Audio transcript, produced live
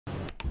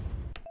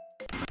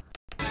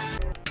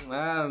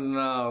I don't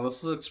know.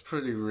 This looks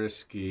pretty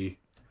risky.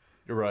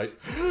 You're right.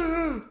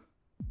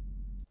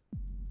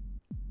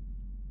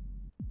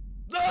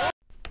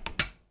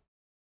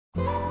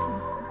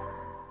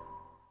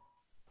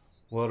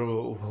 What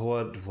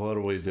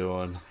are we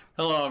doing?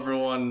 Hello,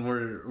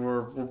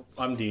 everyone.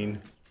 I'm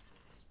Dean.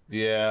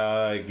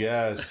 Yeah, I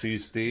guess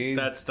he's Dean.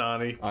 That's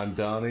Donny. I'm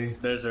Donny.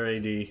 There's our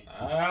AD.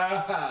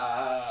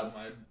 Ah,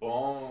 my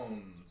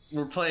bones.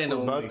 We're playing What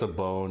only. about the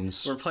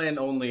bones? We're playing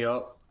only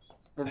up.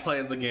 We're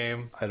playing the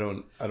game. I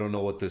don't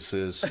know what this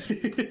is.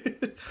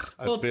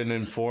 I've been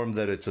informed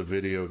that it's a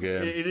video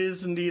game. It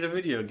is indeed a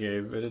video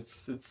game, and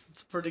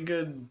it's pretty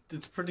good.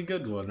 It's a pretty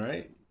good one,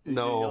 right?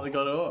 No. You only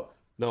go to up.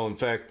 No, in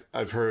fact,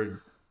 I've heard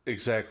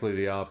exactly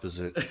the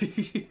opposite.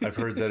 I've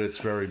heard that it's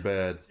very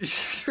bad.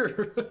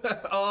 Sure.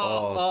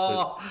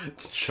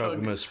 It's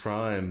Chugmas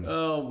Prime.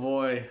 Oh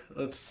boy.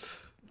 Let's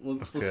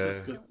just go.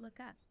 Don't look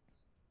up.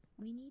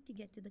 We need to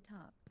get to the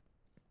top.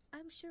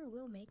 I'm sure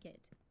we'll make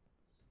it.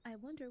 I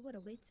wonder what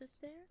awaits us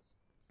there.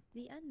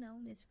 The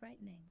unknown is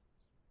frightening.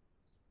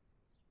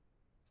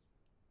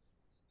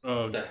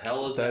 What the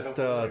hell is that over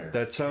there?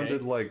 That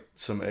sounded like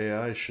some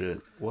AI shit.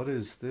 What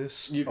is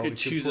this? You could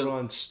choose put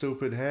on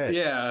stupid head.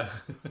 Yeah.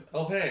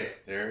 Oh hey,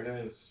 there it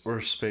is.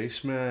 Or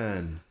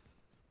Spaceman.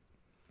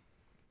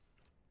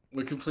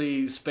 We can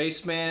play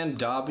Spaceman,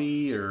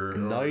 Dobby, or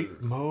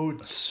Night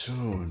mode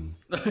soon.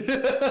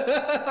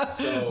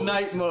 So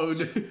night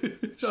mode.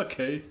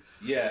 Okay.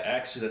 yeah,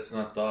 actually that's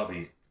not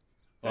Dobby.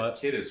 That What?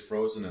 kid is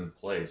frozen in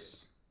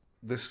place.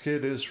 This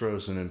kid is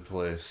frozen in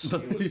place.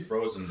 He was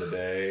frozen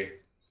today.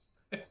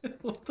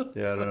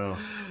 Yeah, I don't know.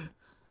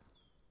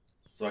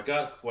 So I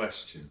got a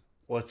question.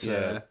 What's Yeah.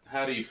 that?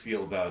 How do you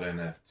feel about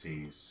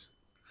NFTs?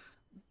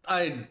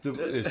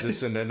 Is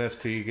this an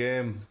NFT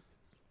game?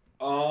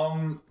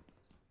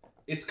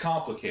 It's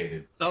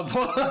complicated.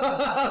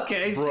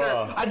 Okay, sure.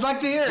 Bruh. I'd like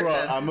to hear it. Bro,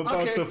 then. I'm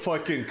about Okay. to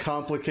fucking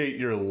complicate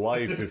your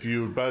life if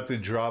you're about to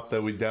drop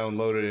that we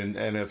downloaded an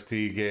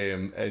NFT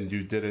game and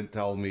you didn't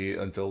tell me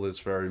until this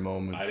very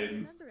moment. I didn't.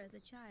 Remember as a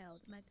child,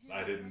 my parents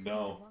I didn't wanted me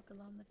know. to walk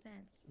along the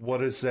fence. What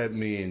does that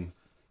mean?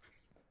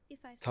 If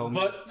I Tell fall, me-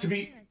 But to my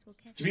be parents will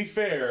catch to be me.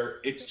 fair,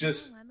 it's But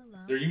just now I'm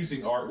alone. they're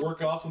using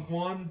artwork off of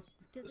one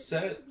Does it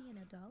set. have to be an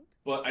adult?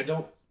 But I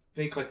don't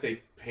think like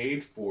they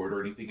paid for it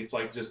or anything. It's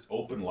like just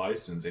open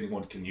license.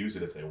 Anyone can use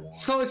it if they want.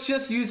 So it's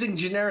just using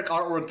generic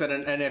artwork that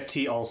an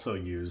NFT also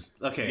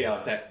used. Okay.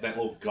 Yeah, that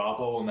little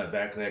gobbo on the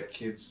back of that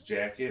kid's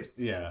jacket.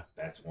 Yeah.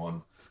 That's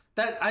one.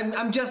 That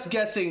I'm just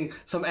guessing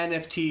some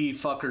NFT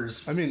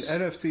fuckers. I mean,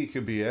 NFT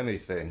could be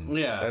anything.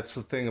 Yeah. That's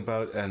the thing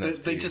about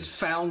NFTs. They just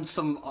found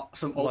some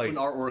open Like-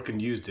 artwork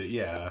and used it.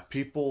 Yeah.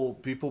 people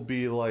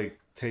be like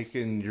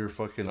taking your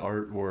fucking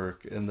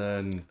artwork and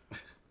then,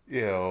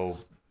 you know,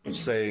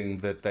 saying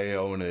that they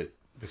own it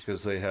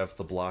because they have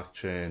the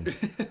blockchain.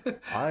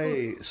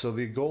 So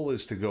the goal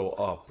is to go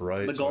up,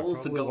 right? The goal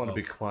is to go I want to up.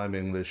 be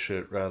climbing this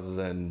shit rather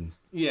than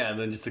Yeah, and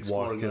then just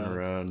exploring walking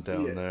around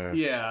down there.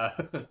 Yeah.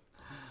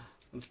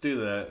 Let's do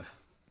that.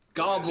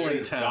 Goblin There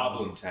it is, Town.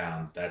 Goblin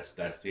Town. That's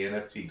the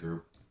NFT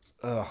group.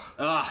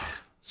 Ugh.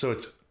 So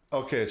it's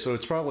okay. So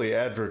it's probably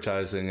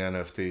advertising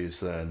NFTs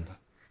then,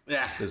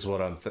 Yeah. is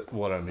what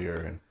I'm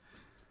hearing.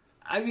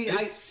 I mean,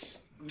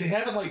 They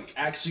haven't like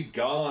actually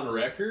gone on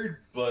record,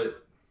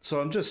 but So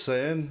I'm just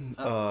saying.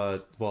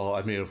 Well,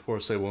 I mean, of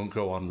course they won't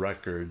go on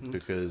record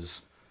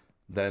because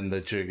then the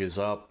jig is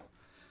up.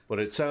 But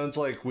it sounds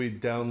like we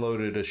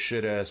downloaded a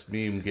shit ass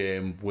meme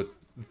game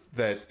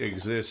that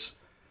exists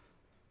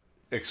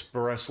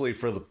expressly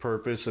for the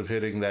purpose of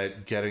hitting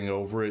that getting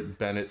over it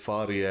Bennett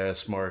Foddy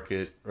ass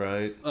market,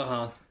 right?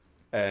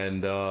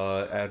 And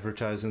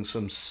advertising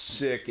some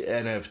sick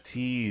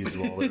NFTs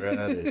while they're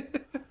at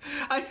it.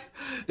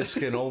 This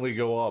can only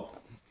go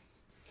up.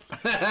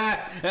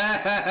 That's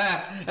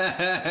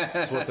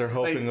what they're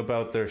hoping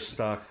about their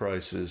stock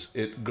prices.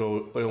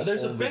 It'll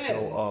There's a only bed.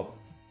 go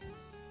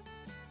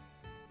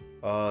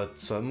up.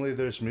 Suddenly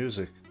there's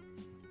music.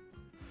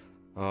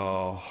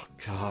 Oh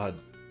God,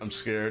 I'm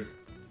scared.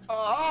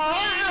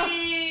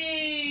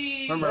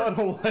 remember, I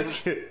don't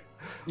like it.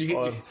 you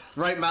get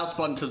right mouse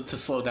button to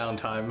slow down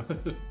time.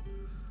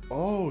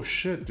 Oh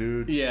shit,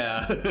 dude.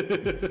 Yeah.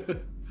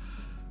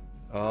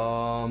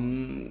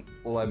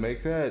 Will I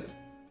make that?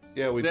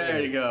 Yeah, we There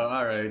did. you go.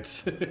 All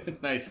right.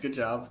 Nice. Good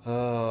job.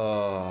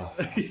 So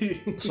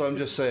I'm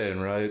just saying,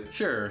 right?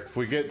 Sure. If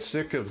we get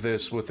sick of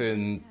this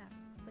within,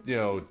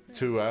 Yeah, but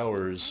 2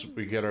 hours,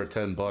 we get our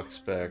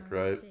 $10 back,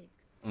 right?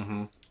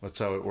 mistakes. That's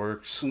how it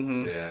works.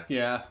 yeah.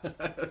 Yeah.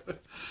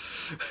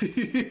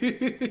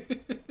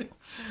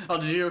 Oh,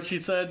 did you hear what she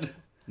said?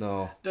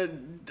 No.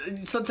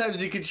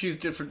 Sometimes you can choose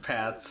different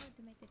paths. Hard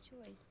to make a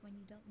choice when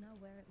you don't know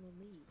where it will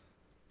lead.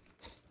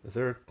 Are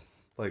there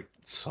like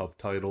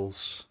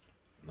subtitles?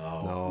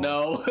 No.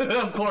 No,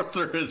 of course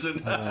there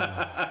isn't.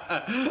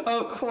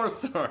 Of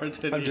course there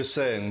aren't any. I'm just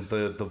saying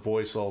the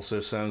voice also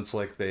sounds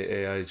like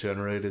they AI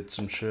generated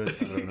some shit.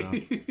 I don't know.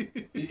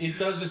 It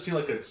does just seem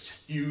like a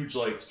huge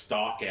like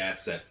stock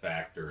asset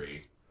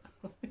factory.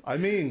 I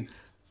mean,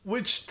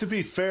 Which, to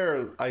be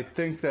fair, I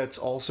think that's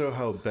also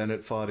how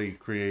Bennett Foddy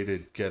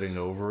created Getting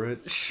Over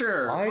It.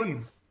 Sure. I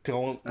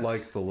don't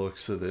like the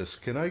looks of this.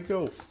 Can I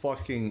go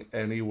fucking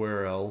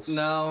anywhere else?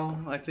 No,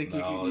 I think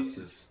No, this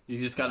is you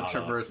just gotta not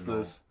traverse optional.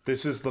 this.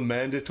 This is the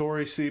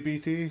mandatory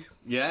CBT?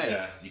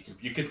 Yes. Yeah,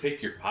 you can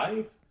pick your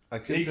pipe. I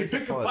can You can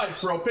pick a pipe,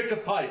 bro. Pick a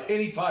pipe.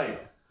 Any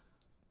pipe.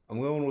 I'm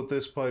going with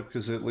this pipe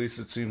because at least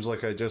it seems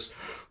like I just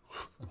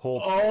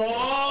hold.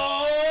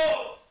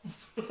 Oh!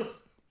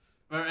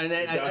 And I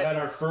had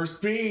our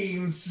first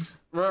beans.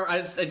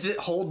 I did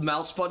hold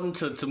mouse button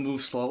to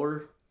move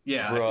slower.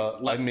 Yeah.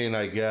 Bruh, I mean,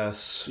 I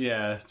guess.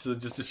 Yeah. So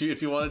just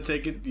if you want to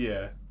take it,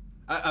 yeah.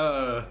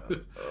 Oh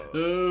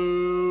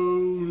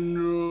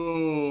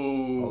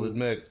no. I'll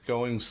admit,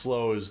 going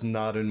slow is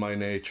not in my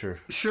nature,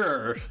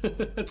 Sure.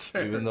 That's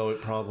fair. even though it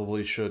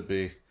probably should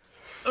be.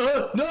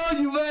 No,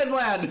 you mad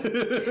lad.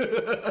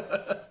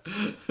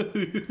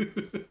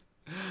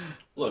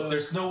 Look,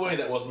 there's no way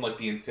that wasn't like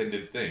the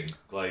intended thing.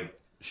 Like,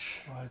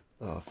 What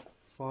the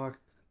fuck?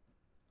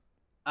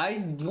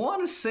 I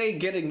want to say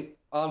getting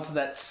onto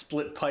that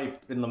split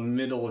pipe in the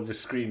middle of the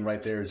screen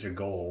right there is your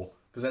goal,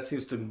 because that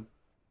seems to.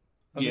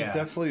 I mean,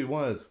 definitely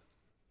want to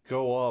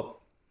go up.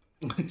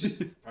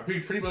 just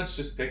pretty much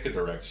just pick a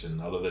direction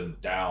other than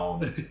down,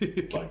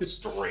 like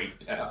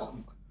straight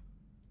down.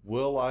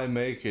 Will I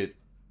make it?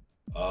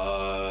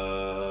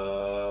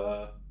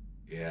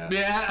 Yeah.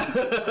 Yeah.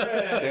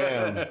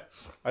 Damn.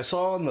 I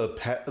saw on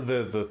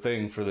the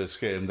thing for this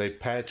game, they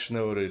patch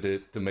noted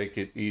it to make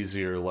it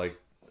easier like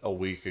a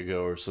week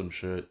ago or some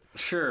shit.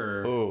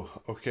 Sure. Oh,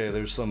 okay,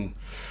 there's some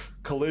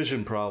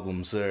collision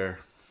problems there.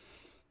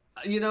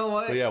 You know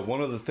what? But yeah,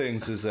 one of the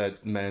things is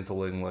that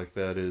mantling like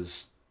that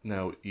is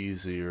now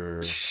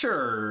easier.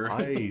 Sure.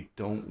 I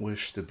don't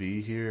wish to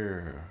be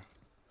here.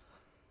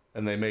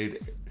 And they made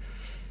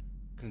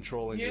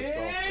controlling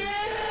yourself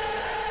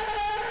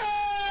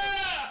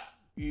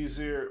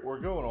easier. We're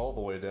going all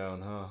the way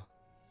down, huh?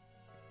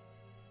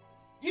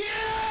 Yeah!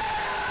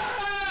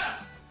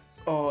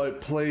 Oh,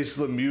 it plays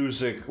the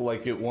music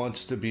like it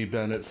wants to be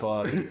Bennett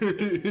Foddy.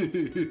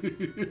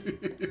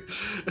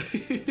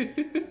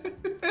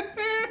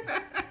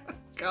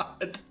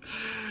 God.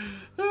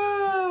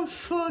 Oh,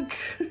 fuck.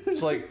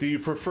 It's like, do you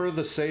prefer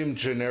the same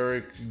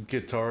generic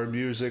guitar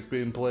music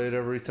being played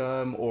every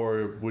time,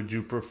 or would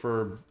you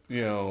prefer,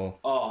 you know...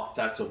 Oh,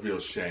 that's a real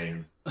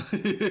shame.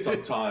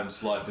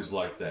 Sometimes life is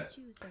like that.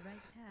 Choose the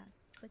right path,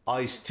 but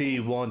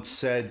Ice-T once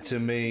said to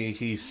me,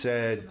 he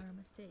said, our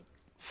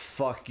mistakes.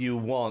 fuck you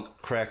want,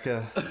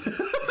 cracker.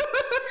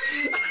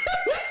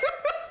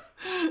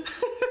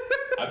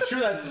 I'm sure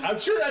that's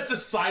a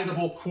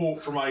citable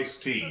quote from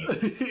Ice-T.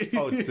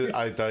 Oh,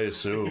 I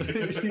assume.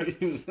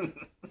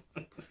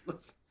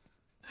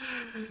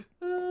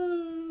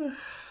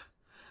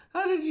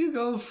 How did you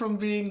go from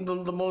being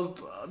the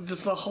most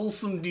just a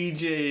wholesome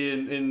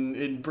DJ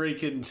in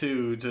Breakin'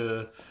 2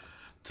 to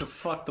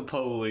fuck the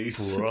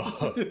police?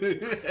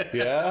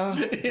 Yeah?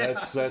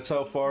 That's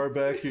how far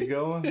back you're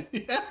going?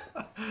 Yeah.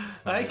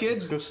 Hi, Let's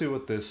kids. go see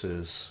what this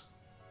is.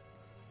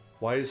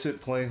 Why is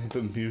it playing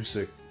the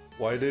music?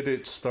 Why did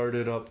it start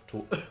it up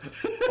to...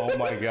 Oh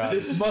my god.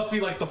 This must be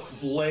like the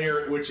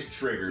flare at which it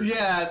triggers.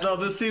 Yeah, no,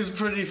 this seems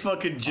pretty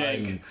fucking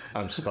jank.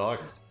 I'm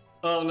stuck.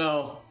 Oh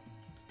no.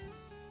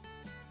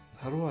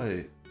 How do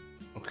I...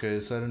 Okay,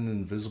 is that an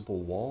invisible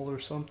wall or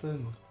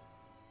something?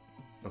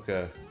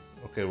 Okay.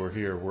 Okay, we're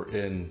here. We're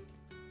in.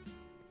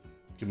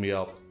 Give me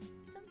up.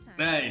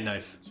 Sometimes Hey,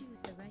 nice. choose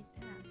the right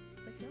path,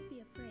 but don't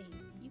be afraid.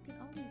 You can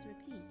always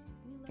repeat.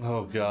 We Oh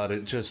love god,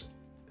 it just...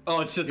 Oh,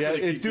 it's just Yeah,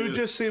 gonna it keep do doing-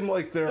 just seem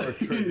like there are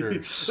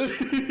triggers.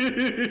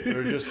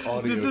 They're just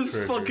audio This is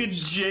triggers. fucking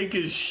jank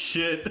as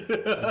shit.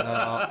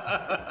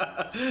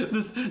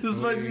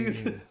 This might be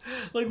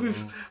like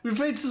we've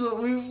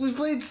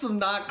played some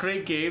not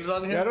great games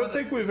on here. Yeah, I don't but-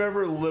 think we've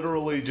ever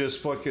literally just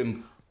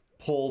fucking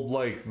pulled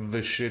like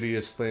the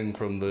shittiest thing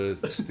from the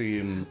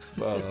Steam.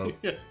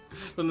 Yeah,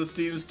 from the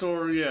Steam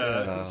store.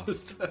 Yeah, Yeah.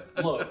 Just,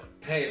 Look,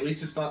 hey, at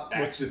least it's not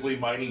actively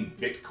mining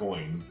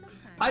Bitcoin.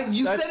 Sometimes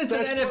you That's- said it's an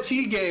that's-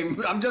 NFT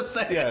game. I'm just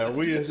saying. Yeah,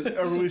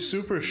 are we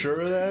super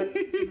sure of that? our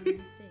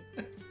mistakes.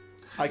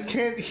 I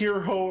can't hear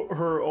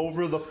her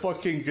over the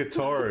fucking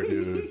guitar,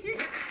 dude.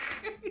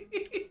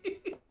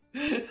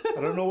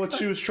 I don't know what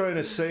she was trying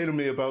to say to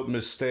me about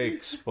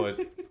mistakes, but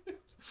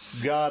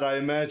God, I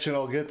imagine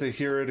I'll get to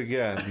hear it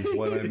again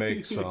when I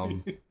make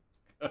some.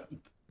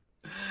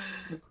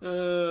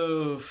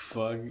 Oh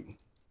fuck.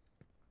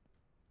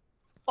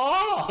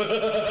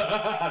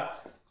 Oh!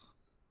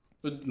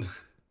 But-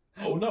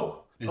 Oh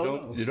no.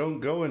 You don't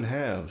go in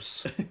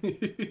halves.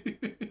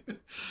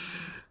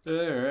 All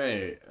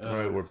right. All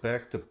right, we're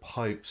back to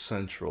Pipe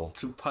Central.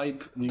 To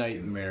pipe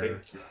nightmare.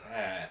 Pick your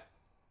path.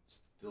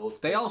 Still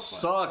They all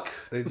suck.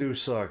 They do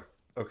suck.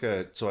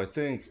 Okay, so I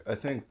think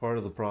part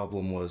of the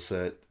problem was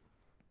that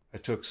I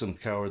took some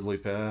cowardly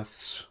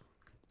paths.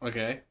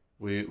 Okay.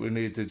 We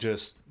need to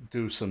just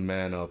do some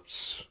man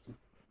ups.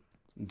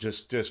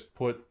 Just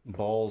put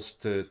balls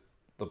to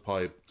the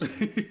pipe.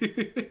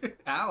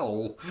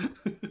 Ow.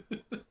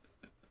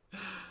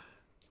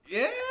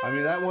 Yeah. I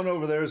mean, that one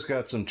over there's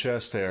got some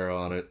chest hair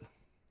on it.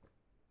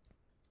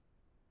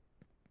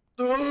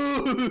 Or,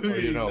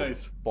 you know,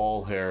 Nice.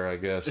 ball hair, I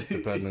guess,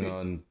 depending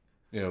on,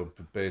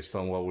 based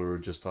on what we were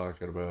just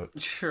talking about.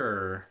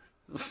 Sure.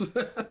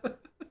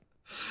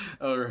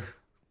 Or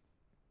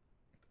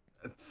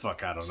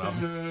fuck, I don't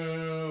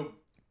know.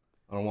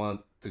 I don't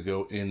want to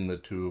go in the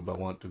tube. I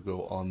want to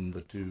go on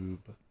the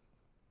tube.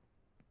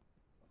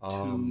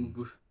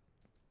 Tube.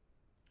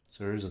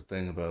 So here's the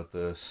thing about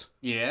this.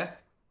 Yeah.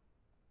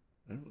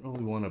 I don't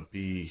really want to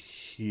be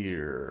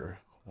here.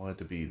 I want it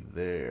to be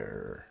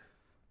there.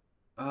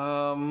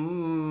 I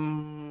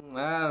don't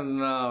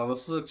know.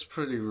 This looks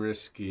pretty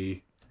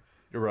risky.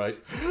 You're right.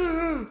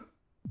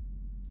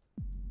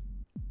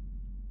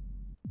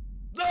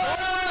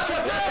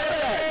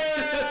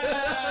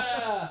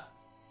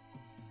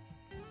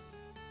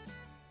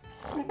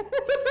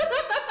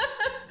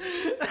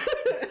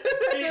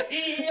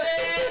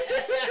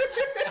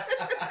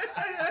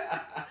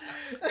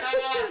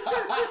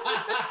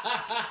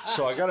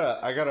 So I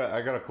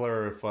gotta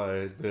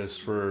clarify this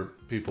for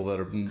people that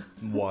are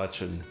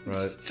watching,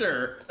 right?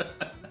 Sure.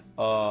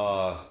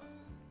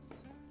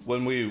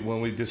 When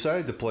we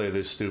decided to play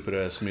this stupid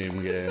ass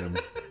meme game,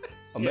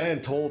 a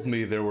man told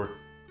me there were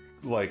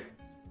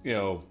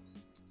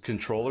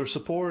controller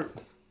support.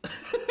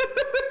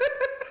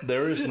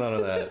 There is none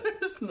of that.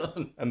 There's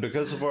none. And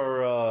because of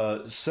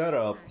our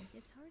setup,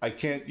 I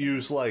can't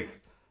use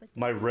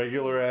my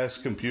regular ass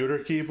computer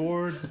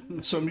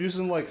keyboard. So I'm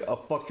using a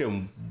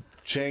fucking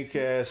jank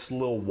ass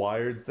little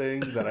wired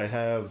thing that I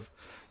have,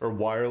 or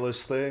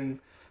wireless thing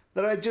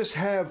that I just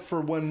have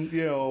for when,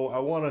 I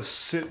want to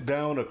sit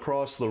down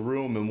across the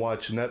room and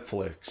watch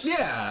Netflix.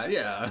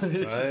 Yeah.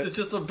 It's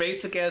just a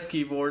basic ass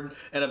keyboard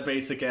and a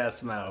basic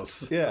ass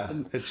mouse. Yeah,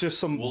 it's just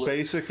some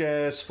basic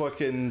ass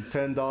fucking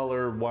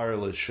 $10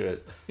 wireless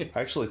shit. I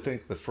actually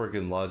think the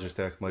friggin'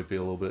 Logitech might be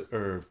a little bit,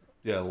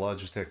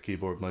 Logitech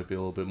keyboard might be a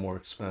little bit more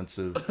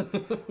expensive.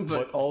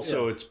 but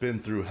also it's been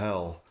through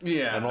hell.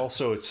 Yeah. And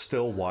also it's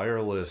still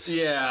wireless.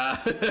 Yeah.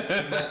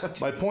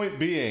 My point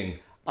being,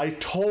 I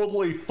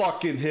totally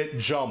fucking hit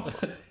jump.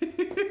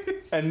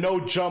 And no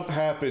jump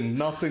happened.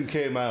 Nothing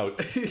came out.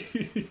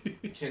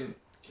 Can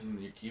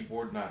your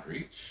keyboard not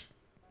reach?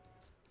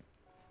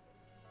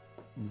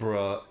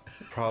 Bruh,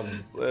 probably,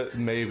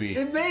 maybe.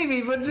 It may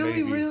be, but do we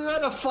Maybe. really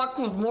want to fuck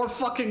with more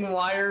fucking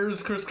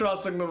wires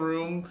crisscrossing the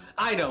room?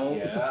 I don't.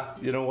 Yeah.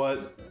 You know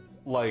what?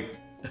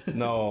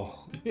 No,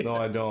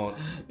 I don't.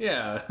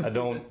 Yeah. I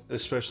don't,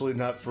 especially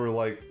not for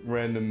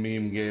random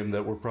meme game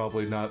that we're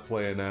probably not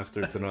playing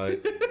after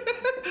tonight.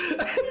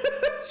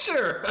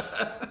 Sure.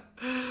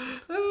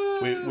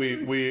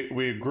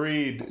 We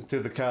agreed to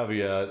the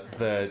caveat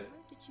that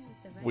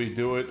we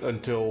do it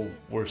until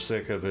we're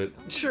sick of it.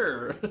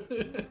 Sure.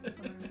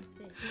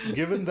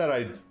 Given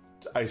that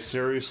I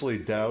seriously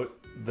doubt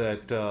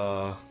that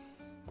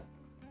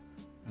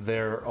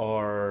there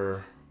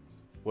are,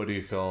 what do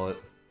you call it?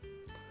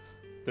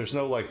 There's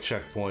no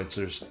checkpoints.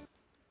 There's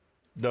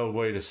no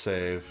way to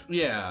save.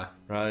 Yeah.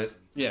 Right?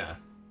 Yeah.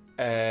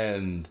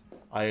 And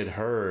I had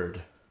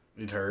heard.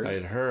 You'd heard? I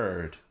had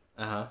heard.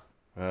 Uh-huh.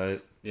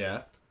 Right?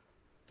 Yeah.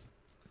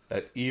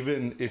 That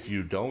even if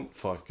you don't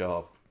fuck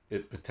up,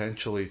 it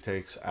potentially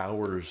takes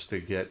hours to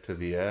get to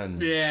the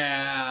end.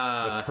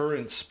 Yeah. The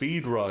current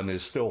speed run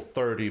is still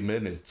 30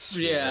 minutes.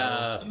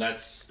 Yeah. And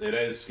it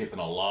is skipping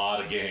a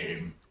lot of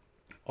game.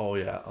 Oh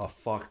yeah, a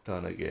fuck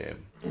ton of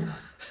game.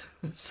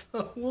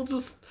 So we'll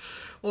just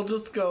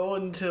go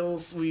until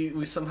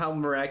we somehow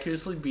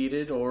miraculously beat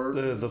it, or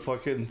The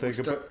fucking thing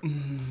about...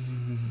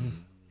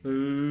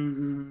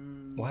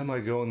 Why am I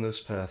going this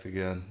path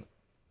again?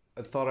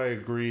 I thought I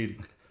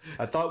agreed.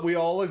 I thought we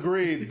all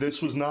agreed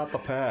this was not the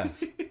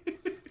path.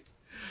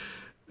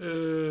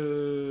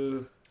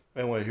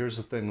 Anyway, here's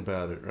the thing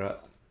about it, right?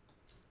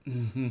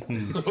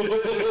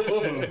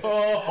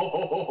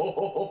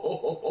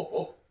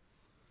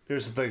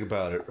 Here's the thing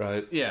about it,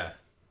 right? yeah.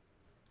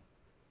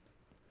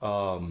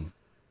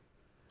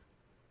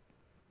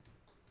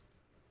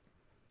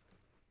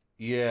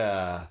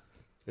 Yeah.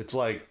 It's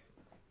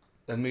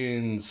that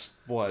means,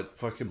 what,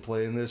 fucking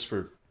playing this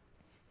for,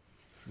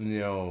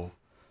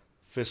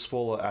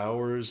 fistful of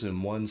hours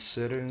in one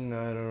sitting?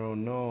 I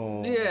don't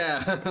know.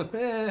 Yeah.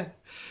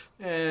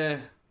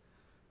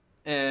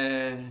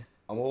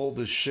 I'm old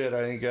as shit.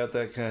 I ain't got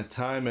that kind of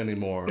time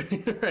anymore.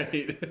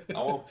 Right. I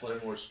want to play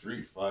more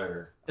Street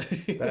Fighter.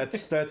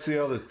 That's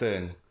the other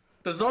thing.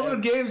 There's other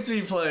games to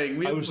be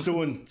playing. I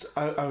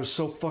was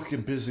so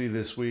fucking busy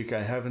this week.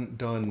 I haven't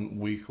done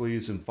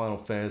weeklies in Final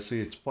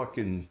Fantasy. It's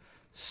fucking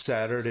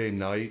Saturday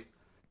night,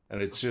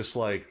 and it's just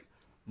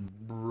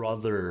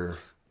brother.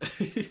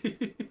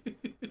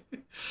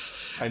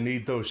 I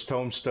need those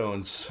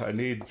tombstones. I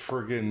need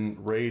friggin'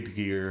 raid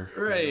gear. I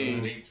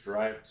Right. need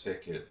drive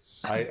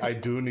tickets. I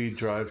do need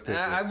drive tickets.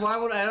 I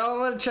don't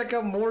want to check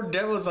out more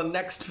demos on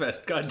Next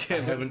Fest. I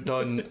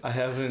Goddammit.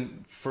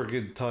 haven't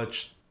friggin'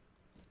 touched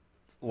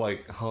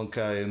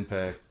Honkai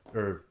Impact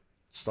or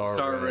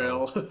Star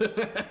Rail.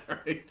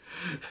 Right.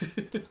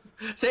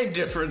 Same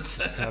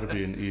difference. Gotta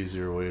be an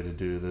easier way to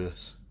do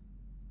this.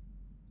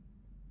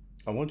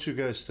 I want you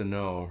guys to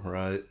know,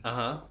 right?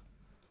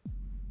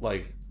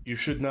 Like, you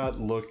should not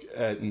look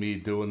at me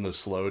doing the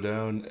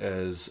slowdown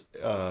as,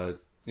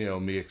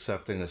 me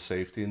accepting a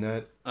safety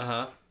net.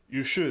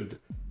 You should,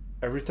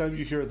 every time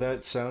you hear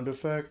that sound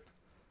effect,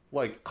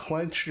 like,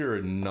 clench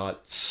your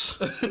nuts.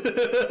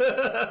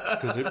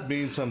 Because it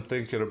means I'm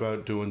thinking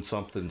about doing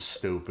something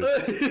stupid.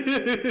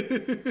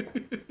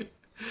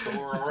 But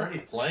we're already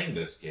playing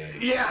this game.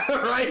 Yeah,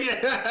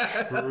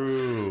 right?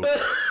 True.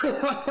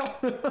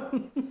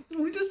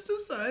 We just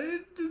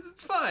decided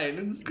it's fine.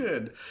 It's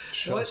good.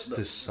 Just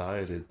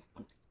decided.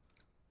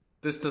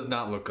 This does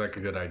not look like a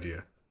good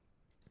idea.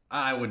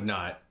 I would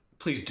not.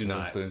 Please do I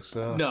not. don't think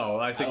so. No,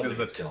 I I think don't this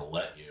think is it's gonna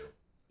let you.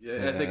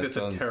 I think that's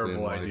a doesn't terrible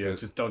seem like idea. it.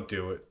 Just don't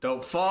do it.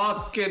 Don't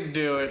fucking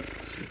do it.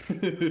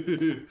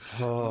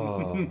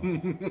 Oh.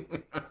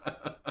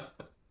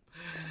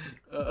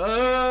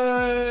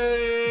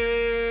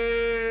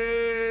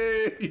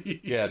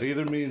 Yeah, it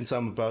either means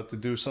I'm about to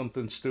do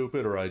something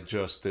stupid or I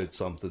just did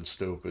something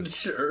stupid.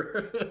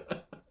 Sure.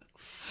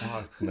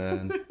 Fuck,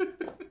 man.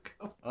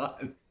 Come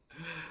on.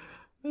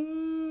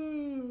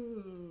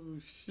 Oh,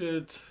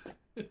 shit.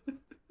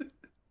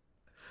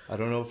 I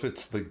don't know if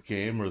it's the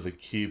game or the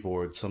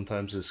keyboard.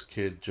 Sometimes this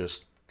kid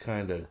just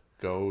kind of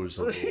goes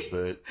a little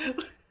bit.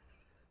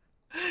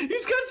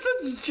 He's got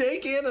such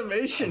jank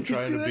animation. I'm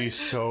trying to be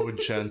so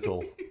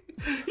gentle.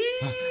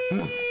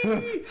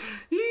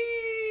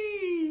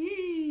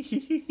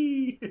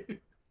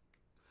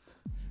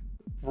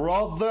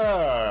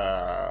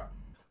 Brother!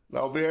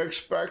 They'll be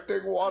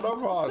expecting one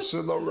of us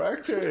in the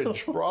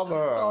wreckage, brother.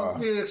 I'll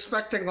be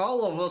expecting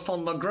all of us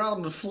on the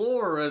ground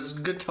floor as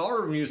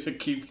guitar music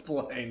keeps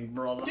playing,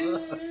 brother.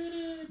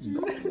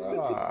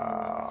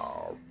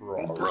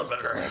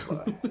 Brother.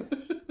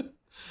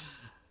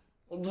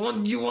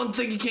 One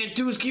thing you can't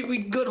do is keep me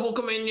good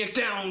Hulkamaniac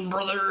down,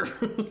 brother.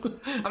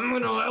 I'm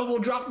gonna elbow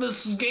drop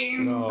this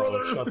game, No,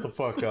 brother. shut the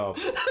fuck up.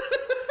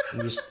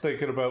 I'm just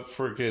thinking about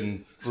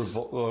fucking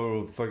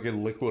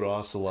Liquid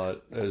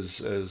Ocelot as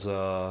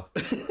Hulk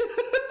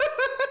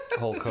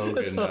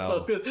Hogan now.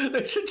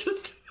 They should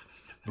just...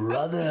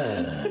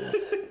 Brother,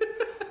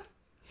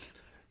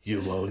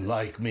 you won't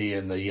like me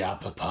in the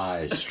Yappa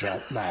Pie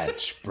strap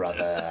match,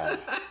 brother.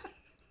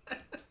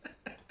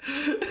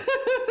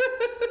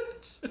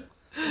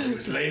 He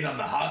was laying on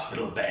the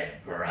hospital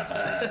bed,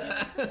 brother.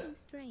 Something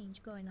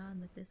strange going on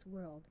with this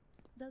world,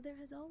 though there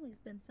has always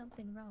been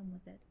something wrong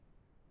with it.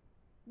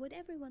 What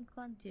everyone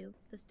clung to,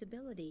 the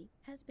stability,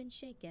 has been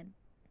shaken.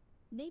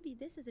 Maybe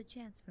this is a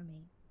chance for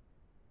me.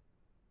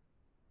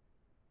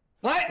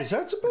 What? Is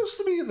that supposed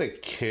to be the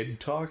kid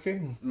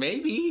talking?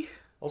 Maybe.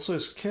 Also,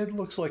 his kid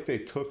looks like they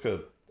took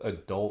a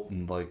adult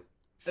and like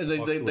They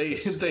fucked with the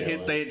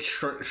scale. hit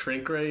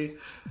shrink ray.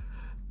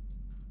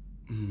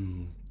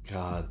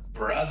 God,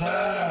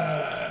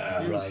 Brother!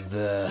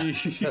 You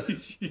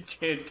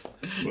can't.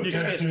 We're You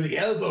gonna can't. do the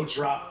elbow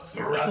drop,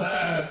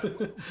 brother!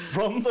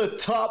 from the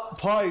top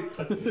pipe.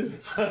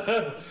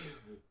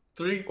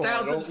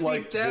 3,000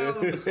 feet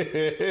down.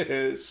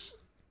 This.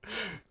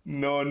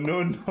 No.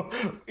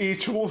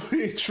 Each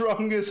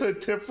rung is a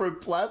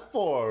different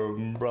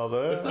platform,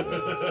 brother.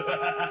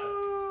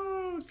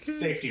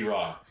 Safety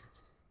rock.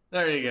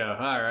 There you go.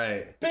 All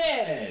right.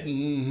 Bed!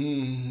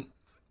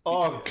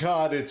 Oh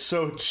God, it's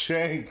so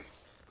jank.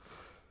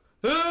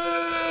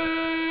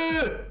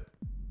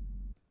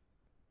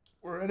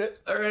 We're in it.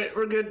 All right,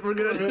 we're good. We're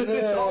good.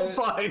 It's all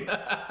fine.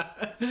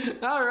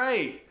 All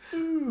right.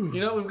 You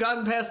know, we've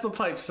gotten past the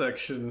pipe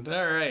section.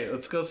 All right,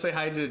 let's go say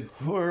hi to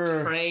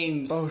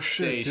train Oh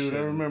shit, station. dude!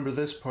 I remember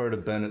this part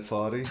of Bennett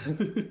Foddy.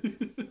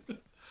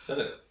 Said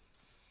it.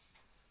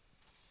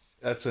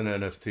 That's an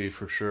NFT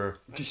for sure.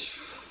 Just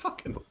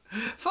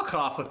fuck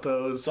off with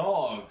those.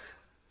 Dog.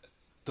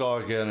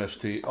 Dog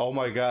NFT. Oh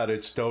my God,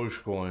 it's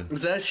Dogecoin.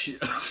 Is that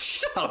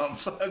shut up?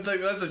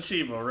 That's a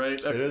Shiba, right?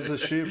 It is a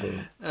Shiba,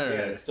 All right. Yeah,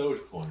 it's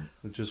Dogecoin.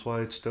 which is why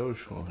it's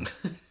Dogecoin.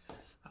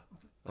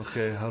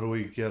 Okay, how do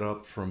we get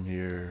up from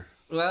here?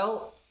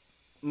 Well,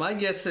 my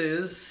guess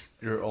is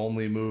Your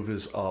only move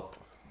is up.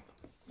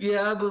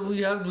 yeah, but we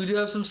do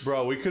have some.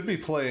 Bro, we could be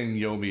playing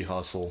Yomi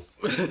Hustle.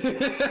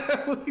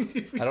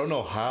 I don't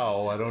know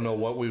how. I don't know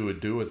what we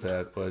would do with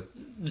that, but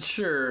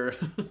Sure.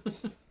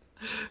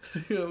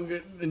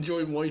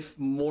 Enjoy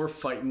more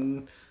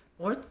fighting.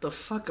 What the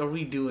fuck are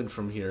we doing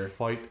from here?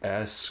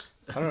 fight-esque.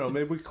 I don't know,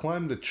 maybe we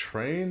climb the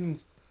train,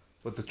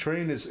 but the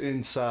train is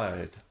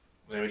inside.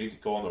 Maybe we need to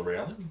go on the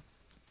railing?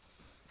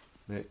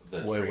 Wait, The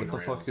what train the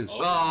fuck rails. is...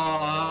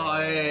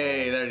 Oh,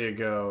 hey, there you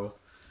go.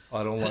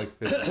 I don't like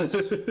this.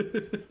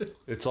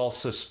 It's all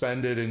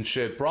suspended and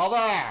shit.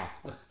 Brother!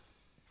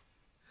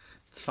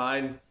 It's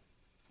fine.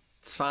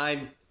 It's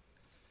fine.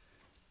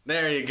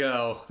 There you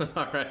go.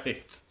 All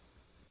right.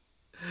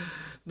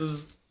 This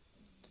is...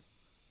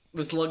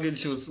 This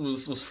luggage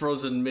was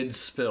frozen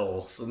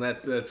mid-spill, so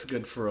that's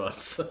good for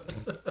us.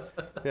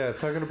 Yeah,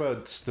 talking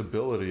about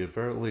stability,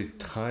 apparently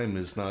time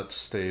is not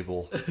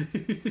stable.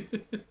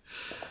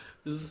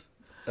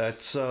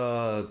 That's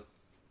a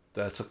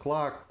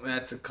clock.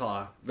 That's a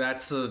clock.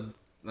 That's still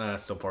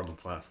part of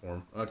the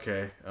platform.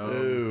 Okay.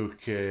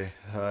 Okay,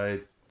 I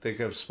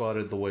think I've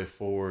spotted the way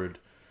forward.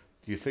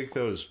 Do you think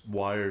those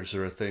wires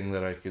are a thing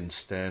that I can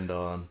stand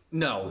on?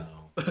 No.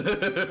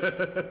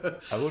 I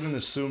wouldn't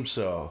assume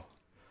so.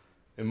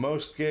 In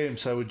most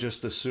games, I would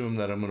just assume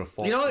that I'm going to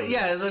fall. You know what? through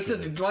Yeah, that let's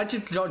shit. just, why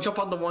don't you jump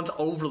on the ones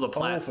over the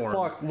platform?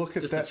 Oh, fuck, look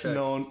at just to that. check.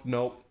 No,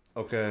 nope.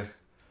 Okay.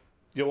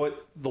 You know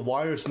what? The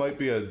wires might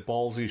be a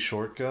ballsy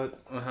shortcut.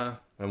 Uh-huh.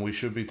 And we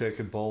should be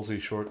taking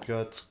ballsy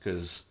shortcuts,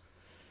 because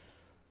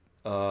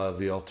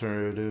the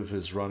alternative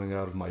is running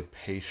out of my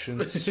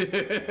patience.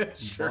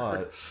 Sure.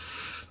 But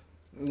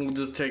We'll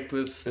just take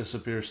this. this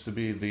appears to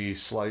be the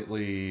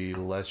slightly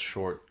less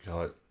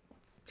shortcut.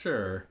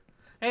 Sure.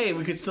 Hey,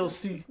 we could still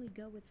see. Simply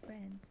go with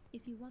friends.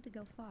 If you want to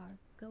go far,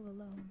 go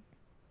alone.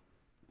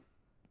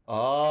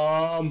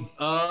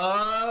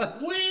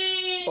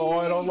 Whee! Oh,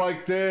 I don't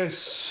like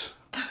this.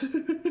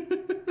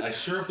 I'm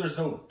sure if there's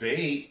no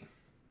bait.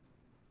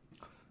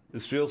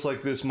 This feels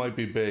like this might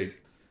be bait.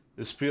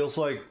 This feels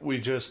like we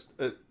just...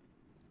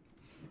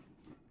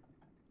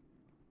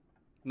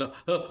 No.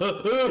 I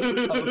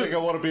don't think I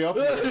want to be up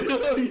there.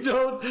 No, you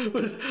don't.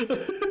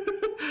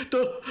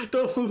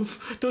 Don't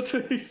move. Don't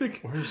do anything.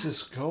 Where is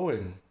this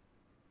going?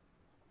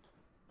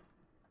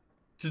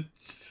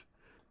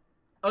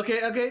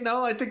 Okay.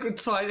 No, I think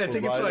it's fine. I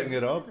think it's Lighting fine.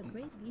 it up? Have a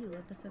great view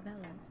of the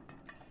favelas.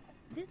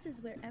 This is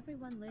where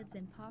everyone lives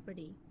in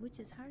poverty, which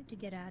is hard to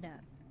get out of.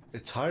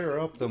 It's higher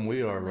up than This we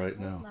is are where right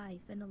my whole now. life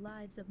and the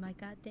lives of my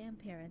goddamn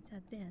parents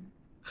have been.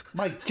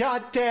 My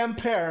goddamn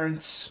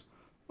parents!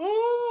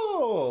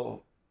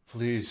 Oh!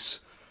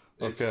 Please.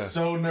 Okay. It's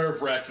so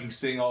nerve-wracking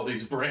seeing all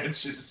these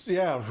branches.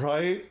 Yeah,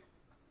 right?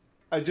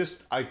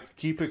 I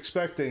keep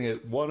expecting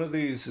it. One of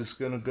these is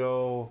gonna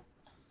go...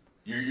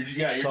 You're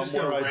just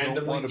Somewhere gonna I don't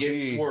randomly wanna get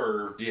be.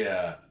 swerved.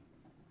 Yeah.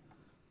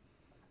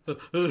 We're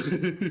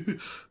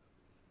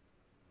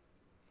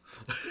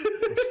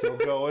still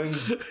going.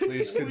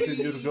 Please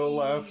continue to go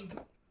left.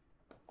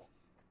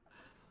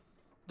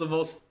 The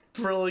most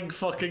thrilling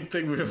fucking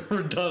thing we've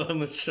ever done on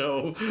the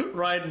show.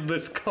 Riding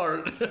this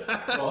cart.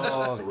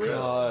 Oh, For real.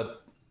 God.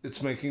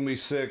 It's making me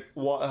sick.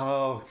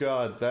 Oh,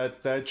 God.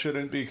 That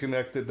shouldn't be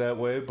connected that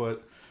way,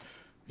 but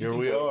here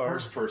we are.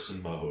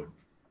 First-person mode.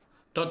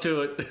 Don't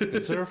do it.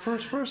 Is there a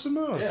first-person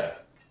mode? Yeah.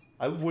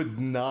 I would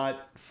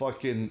not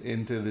fucking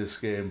into this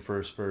game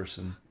first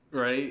person.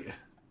 Right?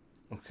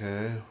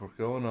 Okay, we're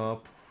going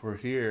up. We're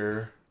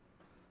here.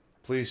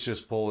 Please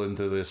just pull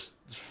into this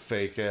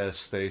fake-ass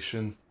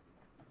station.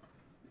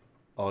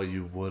 Oh,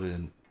 you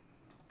wouldn't.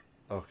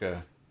 Okay.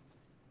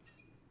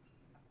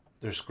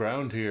 There's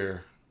ground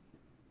here.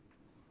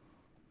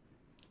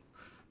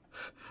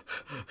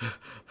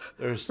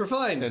 There's We're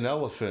fine. an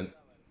elephant.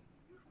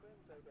 Your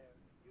friends are there.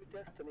 Your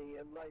destiny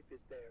and life is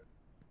there.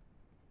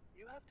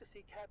 You have to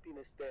seek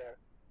happiness there.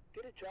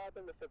 Get a job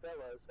in the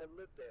favelas and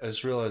live there. I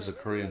just realized the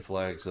Korean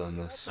flag's on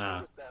this. You Ah.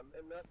 have to be with them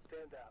and not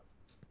stand out.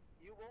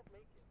 You won't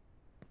make it.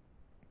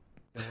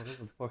 Yeah,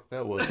 whatever the fuck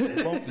that was.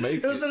 You won't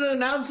make It was it. an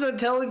announcement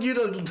telling you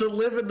to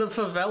live in the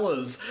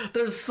favelas.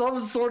 There's some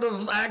sort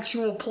of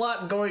actual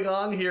plot going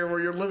on here where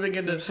you're living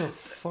in There's a a.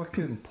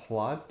 fucking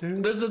plot,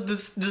 dude.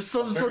 There's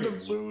some sort Very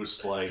of.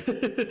 loose, like,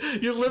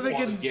 You're living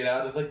want to in. get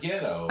out of the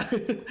ghetto.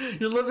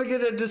 You're living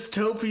in a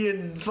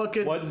dystopian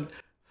fucking. What? No!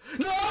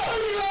 No!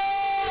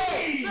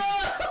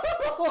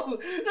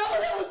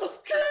 That was a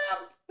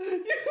trap!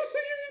 You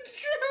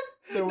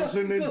trap! There was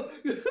an...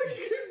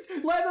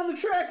 Land on the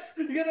tracks!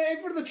 You gotta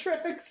aim for the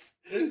tracks!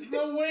 There's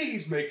no way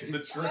he's making the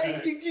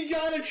tracks. You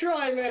gotta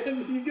try,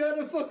 man. You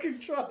gotta fucking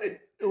try.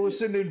 It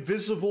was an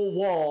invisible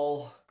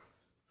wall,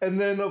 and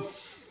then a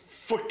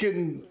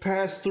fucking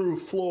pass-through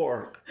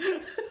floor.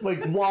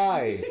 Like,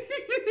 why?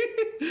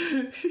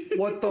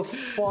 What the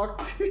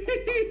fuck?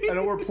 I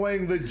know we're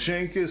playing the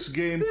jankest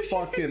game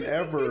fucking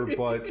ever,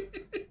 but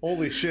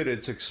holy shit,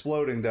 it's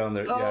exploding down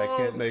there. Yeah, I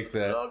can't make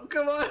that. Oh,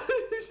 come on.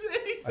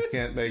 I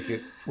can't make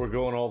it. We're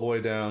going all the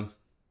way down.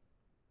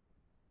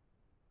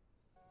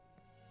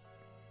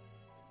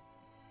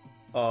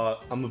 I'm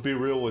gonna be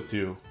real with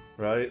you,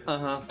 right?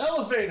 Uh-huh.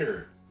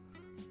 Elevator!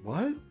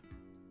 What?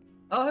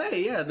 Oh,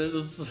 hey, yeah, there's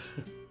this...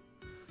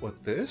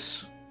 What,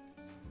 this?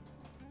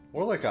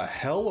 More like a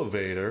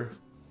hell-elevator.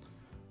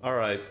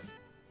 Alright.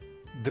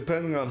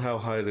 Depending on how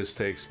high this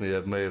takes me,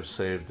 I may have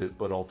saved it,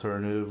 but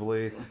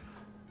alternatively,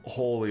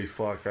 holy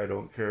fuck, I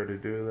don't care to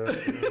do that.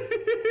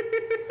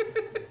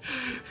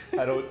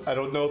 I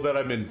don't know that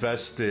I'm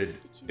invested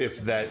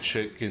if that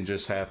shit can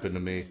just happen to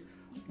me.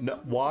 No,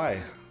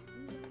 why?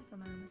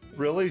 From our mistakes.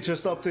 Really?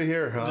 Just up to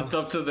here, huh? It's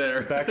up to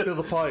there. Back to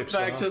the pipes,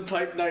 Back huh? to the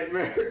pipe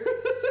nightmare.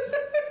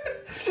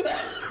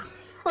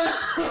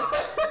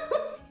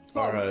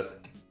 Alright.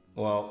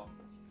 Well,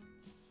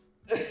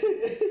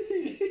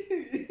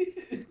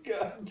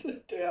 God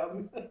damn.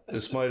 Damn.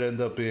 This might end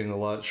up being a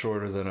lot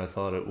shorter than I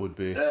thought it would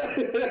be.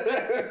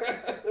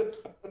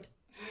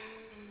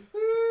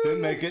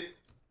 Didn't make it.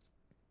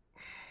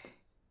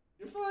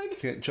 You're fine.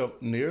 Can't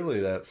jump nearly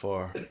that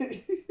far.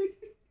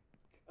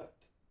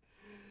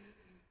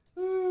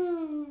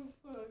 Oh,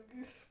 fuck.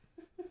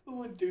 Who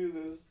would do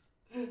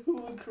this? Who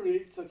would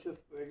create such a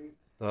thing?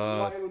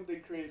 Why would they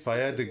create If I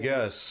had to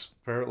guess,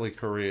 apparently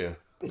Korea.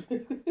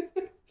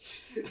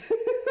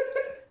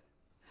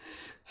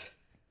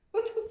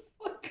 What the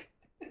fuck?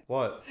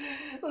 What?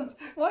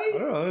 Why? I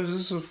don't know, this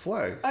is a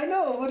flag. I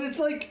know, but it's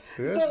like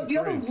Yeah, it's a the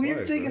other Korean weird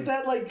flag, thing is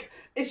right? that like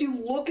if you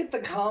look at the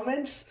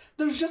comments,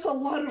 there's just a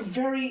lot of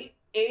very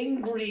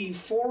angry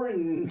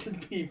foreign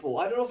people.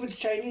 I don't know if it's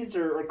Chinese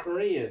or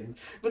Korean,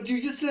 but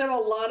you just have a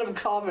lot of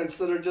comments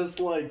that are just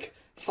like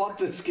fuck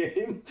this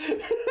game,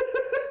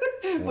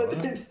 but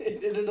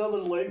in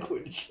another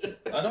language.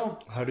 I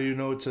don't. How do you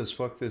know it says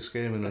fuck this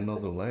game in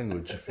another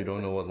language if you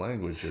don't know what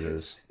language it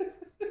is?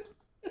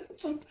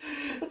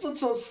 That's what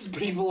some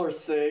people are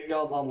saying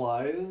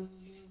online.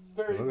 It's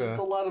very Okay. just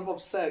a lot of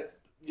upset,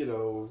 you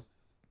know.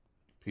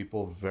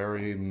 People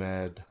very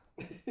mad.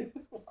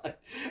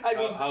 I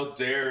mean, How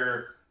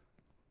dare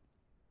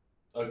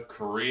a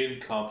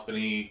Korean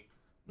company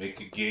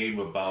make a game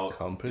about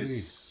Company?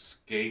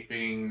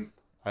 escaping?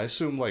 I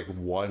assume like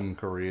one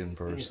Korean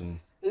person.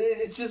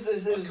 it's just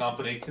A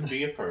company can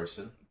be a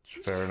person.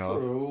 Fair enough.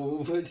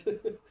 true, but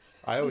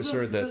I always This is-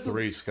 heard that this is-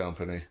 Three's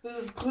company. this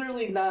is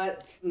clearly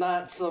not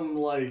some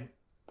like.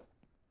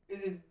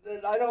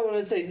 I don't want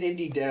to say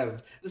indie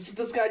dev.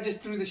 This guy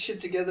just threw the shit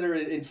together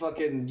in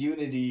fucking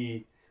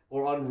Unity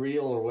or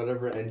Unreal or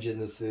whatever engine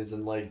this is,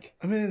 and like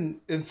I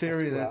mean, in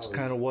theory, few that's hours.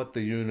 kind of what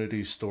the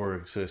Unity store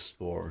exists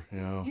for, you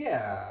know?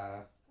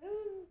 yeah.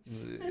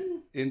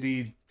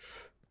 Indie.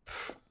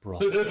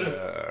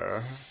 Brother.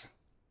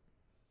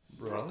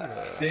 Brother.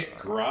 Sick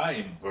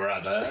grind,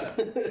 brother.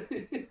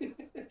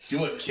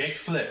 Do a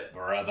kickflip,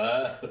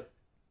 brother.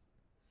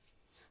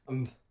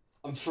 I'm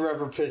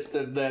forever pissed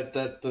that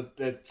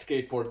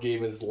skateboard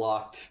game is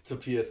locked to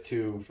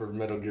PS2 for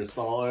Metal Gear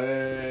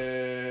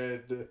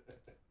Solid.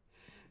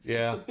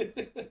 Yeah.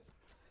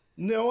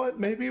 You know what?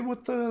 Maybe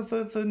with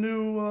the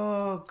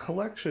new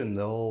collection,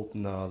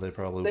 they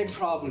probably They won't.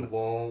 probably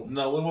won't.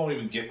 No, we won't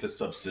even get the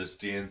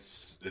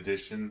Subsistence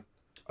edition.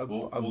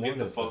 We'll get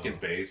the fucking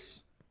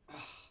base.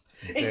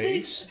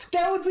 Based?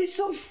 That would be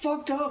so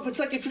fucked up. It's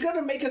like if you're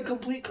gonna make a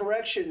complete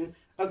correction,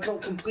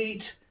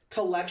 complete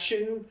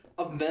collection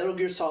of Metal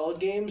Gear Solid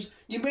games,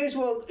 you may as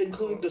well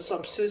include the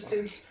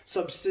subsistence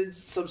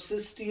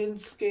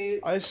game.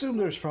 I assume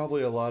there's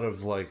probably a lot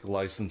of like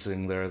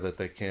licensing there that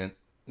they can't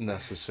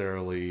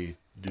necessarily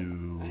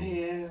do.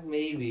 Yeah,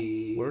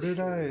 maybe. Where did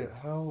I?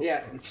 How?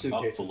 Yeah, Up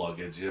suitcases. the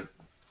luggage, yeah.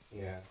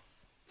 Yeah,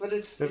 but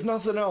it's If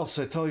nothing else,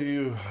 I tell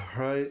you,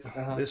 right?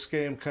 Uh-huh. This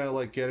game kind of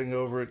like getting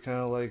over it, kind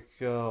of like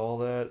all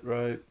that,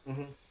 right?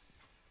 Mm-hmm.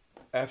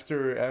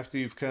 After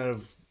you've kind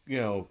of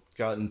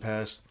gotten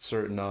past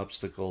certain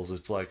obstacles,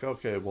 it's like,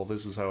 okay, well,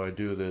 this is how I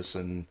do this,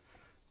 and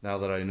now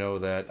that I know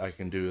that, I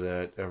can do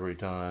that every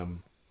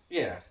time.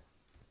 Yeah.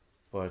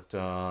 But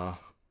I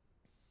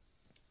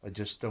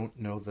just don't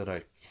know that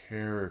I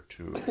care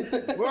to.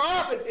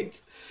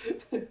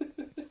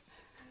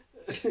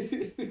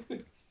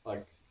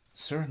 Like,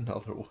 Is there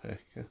another way?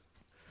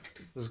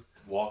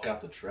 Walk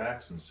out the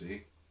tracks and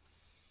see.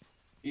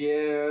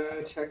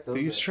 yeah, check those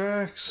These out.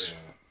 tracks?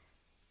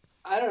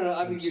 I don't know.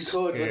 I mean, you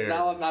could, but scared.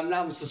 now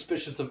I'm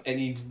suspicious of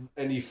any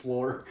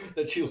floor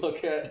that you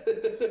look at.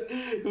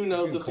 Who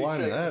knows You if can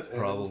climb these that, tracks end.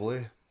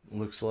 probably.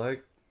 Looks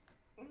like.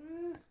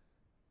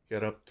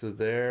 Get up to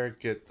there,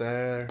 get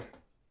there.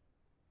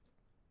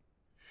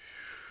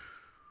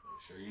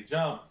 Make sure you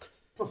jump.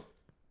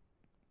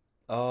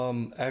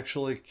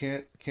 Actually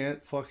can't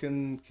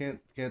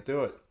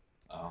do it.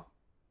 Oh.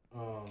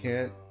 Oh,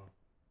 Can't- no.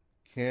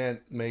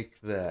 Can't make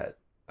that,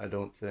 I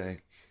don't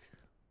think.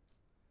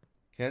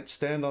 Can't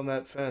stand on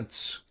that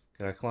fence.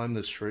 Can I climb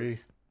this tree?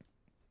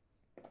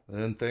 I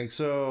didn't think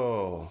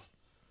so.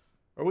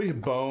 Are we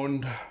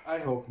boned? I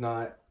hope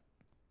not.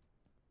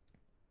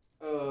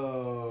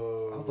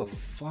 Oh. How the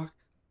fuck?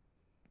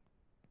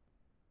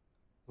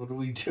 What do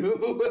we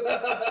do?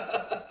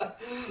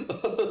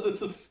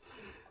 This is.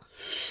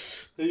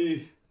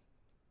 Hey.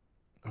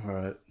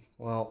 Alright,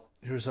 well,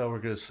 here's how we're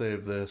gonna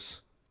save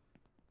this.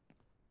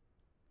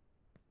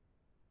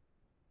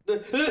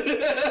 Good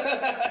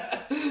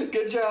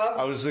job.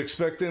 I was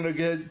expecting to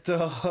get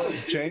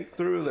janked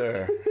through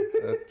there.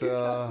 But,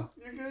 You're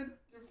good.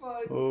 You're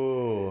fine.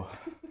 oh.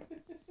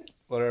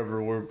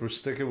 Whatever, we're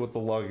sticking with the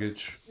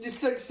luggage. Just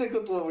stick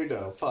with what we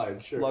know. Fine,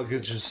 sure.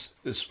 Luggage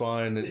is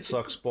fine. It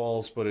sucks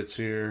balls, but it's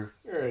here.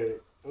 Alright.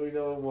 We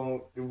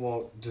know it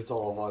won't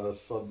dissolve on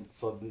us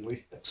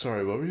suddenly.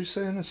 Sorry, what were you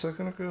saying a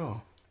second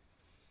ago?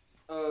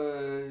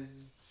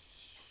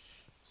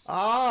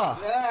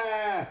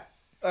 Ah!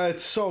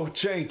 It's so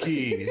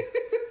janky.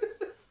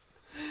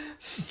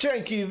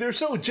 Janky, they're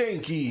so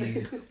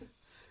janky.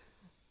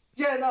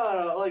 Yeah,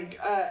 no, like,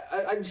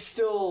 I'm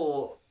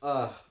still,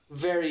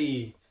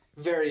 very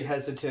very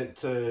hesitant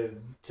to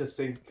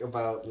think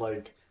about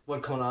like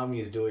what Konami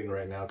is doing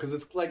right now, because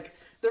it's like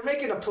they're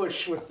making a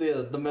push with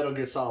the Metal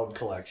Gear Solid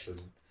collection.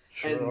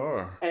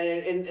 Sure.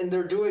 And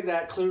they're doing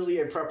that clearly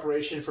in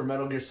preparation for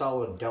Metal Gear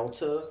Solid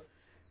Delta.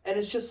 And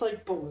it's just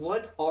like, but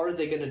what are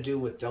they going to do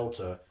with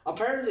Delta?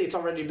 Apparently it's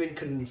already been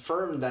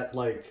confirmed that,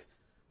 like,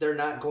 they're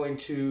not going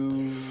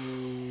to...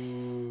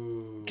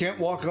 Can't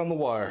walk on the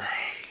wire.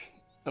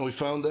 And we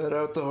found that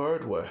out the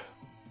hard way.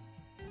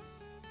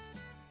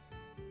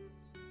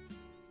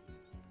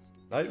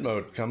 Night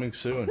mode coming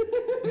soon.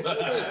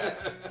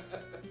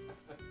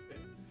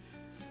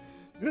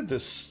 Good.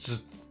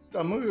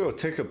 I'm gonna go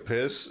take a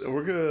piss.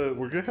 We're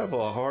gonna have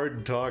a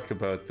hard talk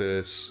about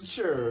this.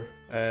 Sure.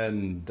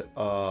 And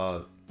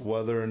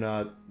whether or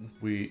not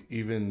we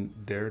even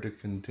dare to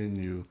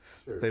continue,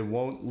 Sure. they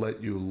won't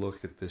let you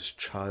look at this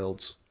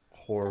child's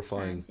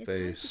horrifying Sometimes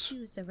face. it's hard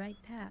to choose the right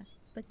path,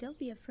 but don't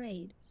be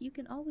afraid. You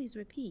can always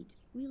repeat.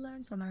 We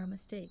learn from our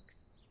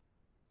mistakes.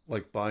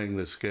 Like buying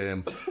this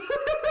game.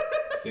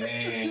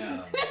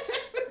 Damn.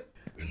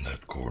 In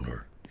that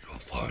corner, you'll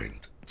find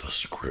the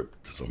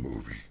script to the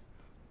movie.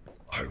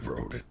 I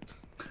wrote it.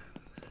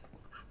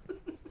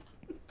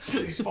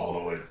 Please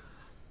follow it.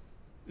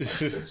 I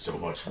spent so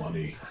much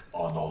money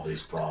on all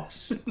these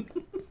props.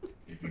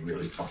 It'd be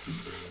really fucking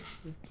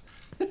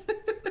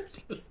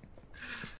good.